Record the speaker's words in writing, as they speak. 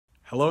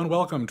Hello and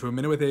welcome to A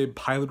Minute with Abe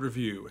pilot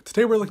review.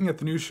 Today we're looking at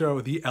the new show,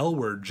 The L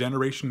Word: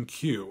 Generation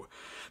Q.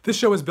 This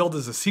show is billed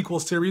as a sequel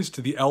series to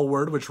The L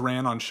Word, which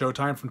ran on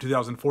Showtime from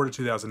 2004 to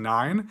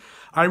 2009.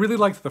 I really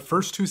liked the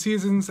first two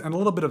seasons and a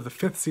little bit of the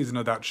fifth season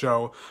of that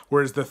show,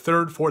 whereas the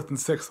third, fourth, and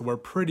sixth were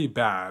pretty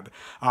bad.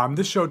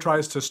 This show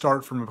tries to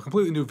start from a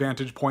completely new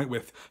vantage point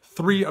with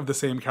three of the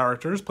same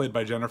characters, played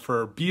by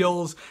Jennifer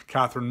Beals,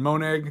 Catherine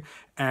Moennig,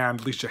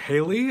 and Leisha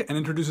Haley, and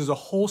introduces a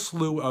whole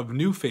slew of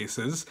new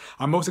faces.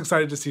 I'm most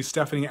excited to see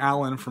Stephanie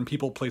Allen from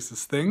People,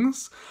 Places,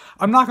 Things.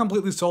 I'm not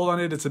completely sold on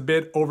it. It's a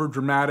bit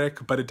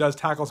over-dramatic, but it does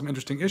tackle some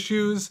interesting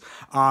issues,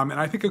 and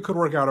I think it could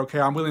work out okay.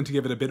 I'm willing to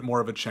give it a bit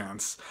more of a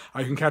chance.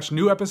 You can catch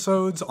new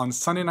episodes on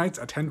Sunday nights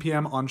at 10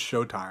 p.m. on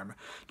Showtime.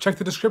 Check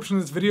the description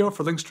of this video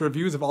for links to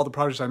reviews of all the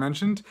projects I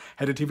mentioned.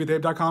 Head to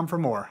tvwithabe.com for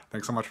more.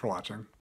 Thanks so much for watching.